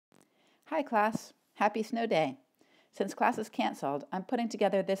Hi class, happy snow day. Since class is canceled, I'm putting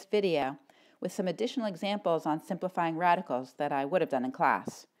together this video with some additional examples on simplifying radicals that I would have done in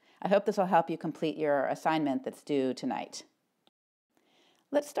class. I hope this will help you complete your assignment that's due tonight.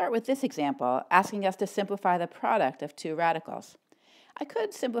 Let's start with this example, asking us to simplify the product of two radicals. I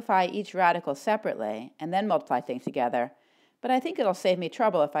could simplify each radical separately and then multiply things together, but I think it'll save me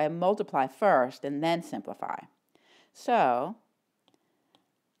trouble if I multiply first and then simplify. So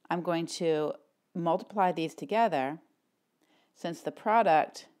I'm going to multiply these together. Since the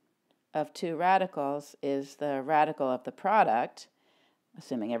product of two radicals is the radical of the product,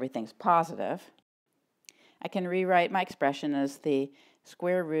 assuming everything's positive, I can rewrite my expression as the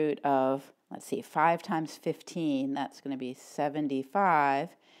square root of, 5 times 15, that's going to be 75.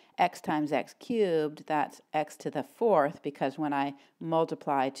 X times x cubed, that's x to the fourth, because when I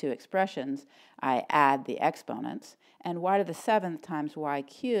multiply two expressions, I add the exponents. And y to the seventh times y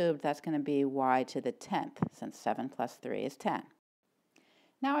cubed, that's going to be y to the 10th, since 7 plus 3 is 10.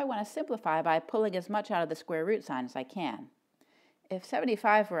 Now I want to simplify by pulling as much out of the square root sign as I can. If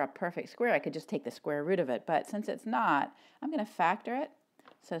 75 were a perfect square, I could just take the square root of it, but since it's not, I'm going to factor it.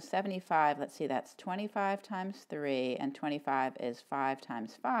 So 75, that's 25 times 3, and 25 is 5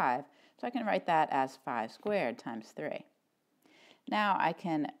 times 5, so I can write that as 5 squared times 3. Now I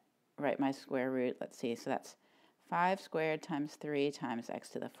can write my square root, so that's 5 squared times 3 times x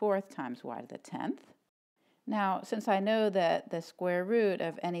to the fourth times y to the 10th. Now, since I know that the square root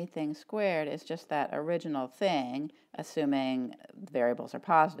of anything squared is just that original thing, assuming the variables are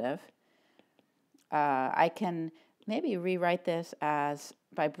positive, I can maybe rewrite this as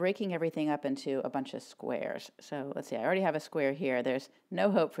by breaking everything up into a bunch of squares. So let's see, I already have a square here. There's no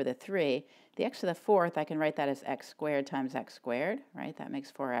hope for the 3. The x to the fourth, I can write that as x squared times x squared, right? That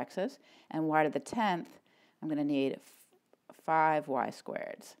makes 4 x's. And y to the 10th, I'm going to need 5 y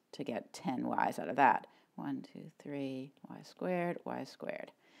squareds to get 10 y's out of that. 1, 2, 3, y squared, y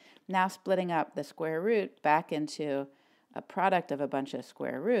squared. Now splitting up the square root back into a product of a bunch of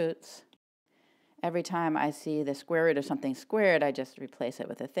square roots, every time I see the square root of something squared, I just replace it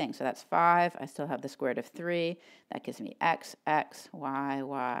with a thing. So that's 5. I still have the square root of 3. That gives me x, x, y,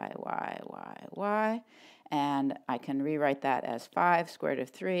 y, y, y, y. And I can rewrite that as 5 square root of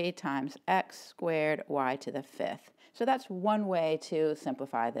 3 times x squared y to the fifth. So that's one way to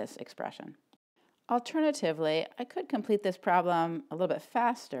simplify this expression. Alternatively, I could complete this problem a little bit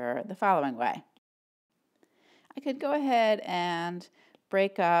faster the following way. I could go ahead and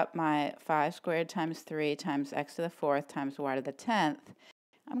break up my 5 squared times 3 times x to the fourth times y to the 10th.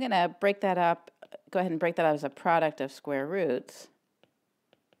 I'm going to break that up, go ahead and break that up as a product of square roots.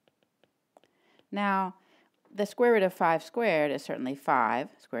 Now, the square root of 5 squared is certainly 5.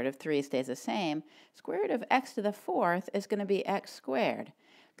 Square root of 3 stays the same. Square root of x to the fourth is going to be x squared.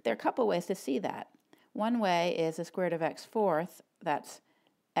 There are a couple ways to see that. One way is the square root of x fourth, that's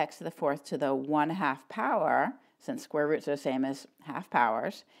x to the fourth to the 1/2 power, since square roots are the same as half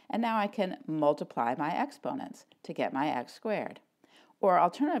powers, and now I can multiply my exponents to get my x squared. Or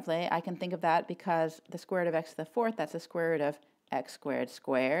alternatively, I can think of that because the square root of x to the fourth, that's the square root of x squared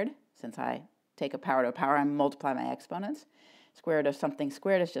squared, since I take a power to a power and multiply my exponents. Square root of something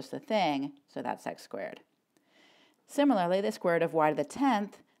squared is just a thing, so that's x squared. Similarly, the square root of y to the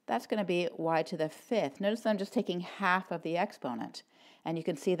 10th, that's going to be y to the fifth. Notice that I'm just taking half of the exponent, and you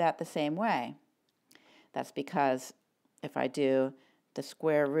can see that the same way. That's because if I do the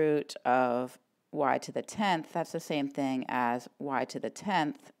square root of y to the 10th, that's the same thing as y to the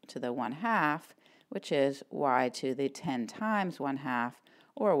 10th to the 1/2, which is y to the 10 times 1/2,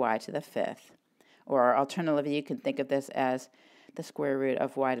 or y to the fifth. Or alternatively, you can think of this as the square root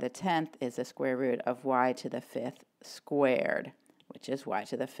of y to the 10th is the square root of y to the fifth squared, which is y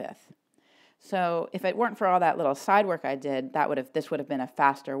to the fifth. So if it weren't for all that little side work I did, this would have been a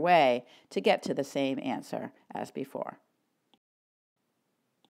faster way to get to the same answer as before.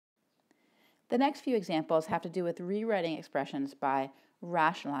 The next few examples have to do with rewriting expressions by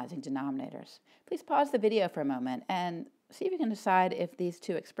rationalizing denominators. Please pause the video for a moment and see if you can decide if these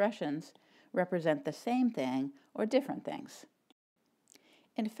two expressions represent the same thing or different things.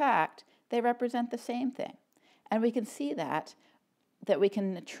 In fact, they represent the same thing, and we can see that we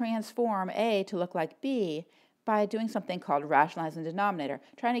can transform A to look like B by doing something called rationalizing the denominator,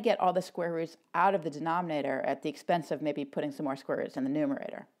 trying to get all the square roots out of the denominator at the expense of maybe putting some more square roots in the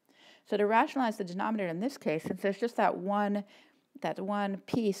numerator. So to rationalize the denominator in this case, since there's just that one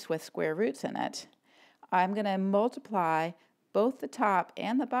piece with square roots in it, I'm going to multiply both the top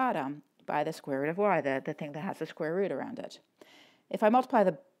and the bottom by the square root of y, the thing that has the square root around it. If I multiply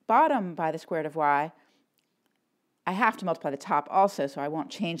the bottom by the square root of y, I have to multiply the top also, so I won't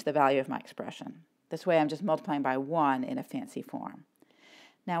change the value of my expression. This way I'm just multiplying by 1 in a fancy form.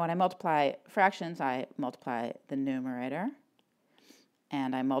 Now when I multiply fractions, I multiply the numerator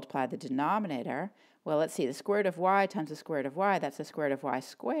and I multiply the denominator. Well, let's see, the square root of y times the square root of y, that's the square root of y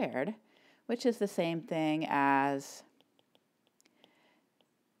squared, which is the same thing as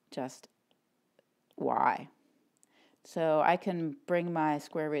just y. So I can bring my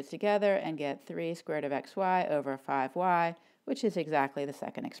square roots together and get 3 square root of xy over 5y, which is exactly the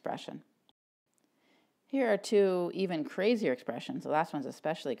second expression. Here are two even crazier expressions. The last one's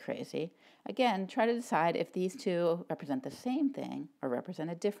especially crazy. Again, try to decide if these two represent the same thing or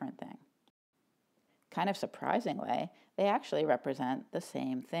represent a different thing. Kind of surprisingly, they actually represent the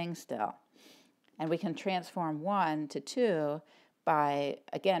same thing still. And we can transform 1 to 2 by,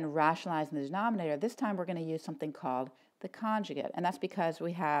 again, rationalizing the denominator. This time we're going to use something called the conjugate. And that's because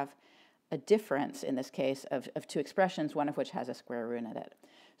we have a difference, in this case, of two expressions, one of which has a square root in it.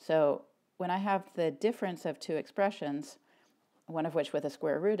 So when I have the difference of two expressions, one of which with a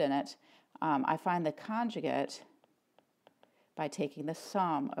square root in it, I find the conjugate by taking the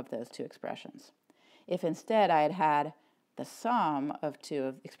sum of those two expressions. If instead I had had the sum of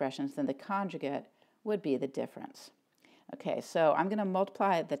two expressions, then the conjugate would be the difference. Okay, so I'm going to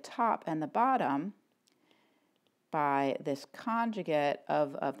multiply the top and the bottom by this conjugate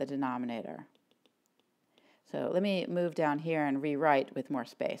of the denominator. So let me move down here and rewrite with more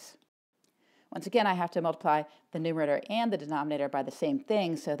space. Once again, I have to multiply the numerator and the denominator by the same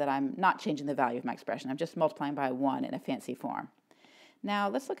thing so that I'm not changing the value of my expression. I'm just multiplying by 1 in a fancy form. Now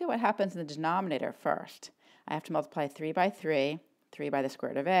let's look at what happens in the denominator first. I have to multiply 3 by 3, 3 by the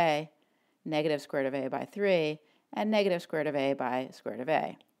square root of a, negative square root of a by 3, and negative square root of a by square root of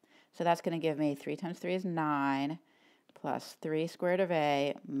a. So that's going to give me 3 times 3 is 9, plus 3 square root of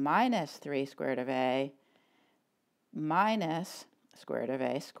a minus 3 square root of a minus square root of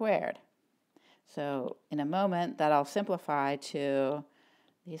a squared. So in a moment, that'll simplify to,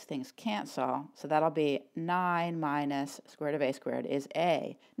 these things cancel, so that'll be 9 minus square root of a squared is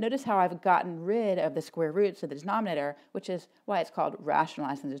a. Notice how I've gotten rid of the square roots of the denominator, which is why it's called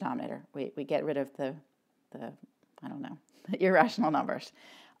rationalizing the denominator. We get rid of the I don't know, the irrational numbers,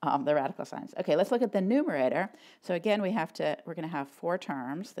 the radical signs. Okay, let's look at the numerator. So again, we're going to have 4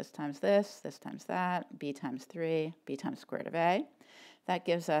 terms. This times this times that, b times 3, b times square root of a. That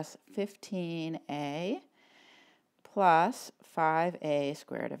gives us 15a plus 5a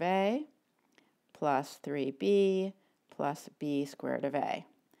square root of a plus 3b plus b square root of a.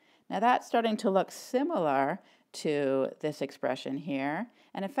 Now that's starting to look similar to this expression here.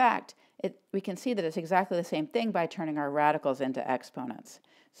 And in fact, we can see that it's exactly the same thing by turning our radicals into exponents.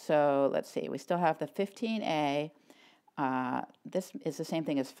 So let's see, we still have the 15a. This is the same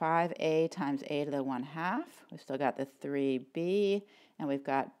thing as 5a times a to the 1/2. We've still got the 3b, and we've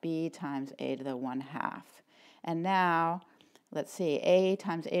got b times a to the 1/2. And now, let's see, a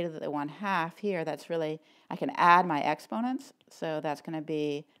times a to the 1/2 here, that's really, I can add my exponents. So that's going to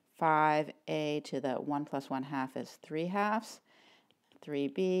be 5a to the 1 plus 1/2 is 3/2,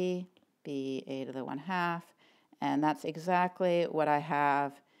 3b, b a to the 1/2, and that's exactly what I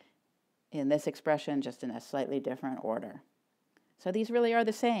have in this expression, just in a slightly different order. So these really are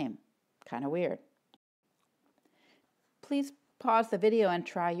the same. Kind of weird. Please pause the video and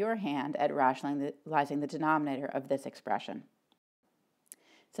try your hand at rationalizing the denominator of this expression.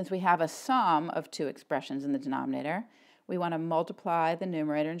 Since we have a sum of two expressions in the denominator, we want to multiply the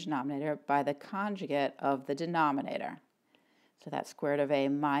numerator and denominator by the conjugate of the denominator. So that's square root of a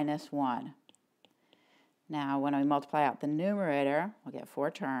minus 1. Now, when we multiply out the numerator, we'll get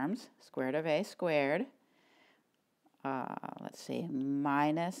 4 terms. Square root of a squared, let's see,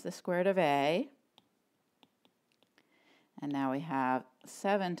 minus the square root of a. And now we have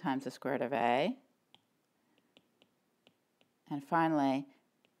 7 times the square root of a. And finally,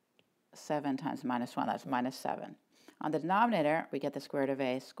 7 times minus 1, that's minus 7. On the denominator, we get the square root of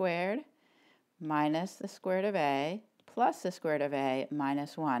a squared minus the square root of a plus the square root of a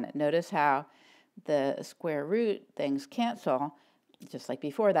minus 1. Notice how the square root things cancel. Just like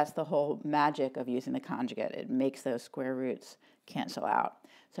before, that's the whole magic of using the conjugate. It makes those square roots cancel out.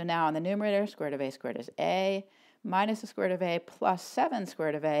 So now on the numerator, square root of a squared is a, minus the square root of a plus 7 square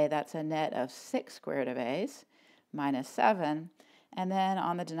root of a, that's a net of 6 square root of a's, minus 7. And then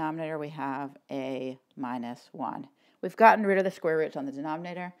on the denominator, we have a minus 1. We've gotten rid of the square roots on the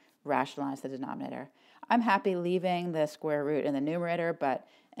denominator, rationalize the denominator. I'm happy leaving the square root in the numerator, but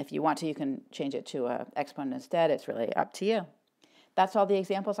if you want to, you can change it to an exponent instead. It's really up to you. That's all the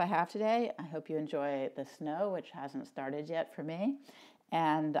examples I have today. I hope you enjoy the snow, which hasn't started yet for me.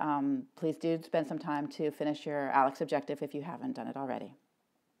 And please do spend some time to finish your ALEKS objective if you haven't done it already.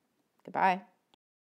 Goodbye.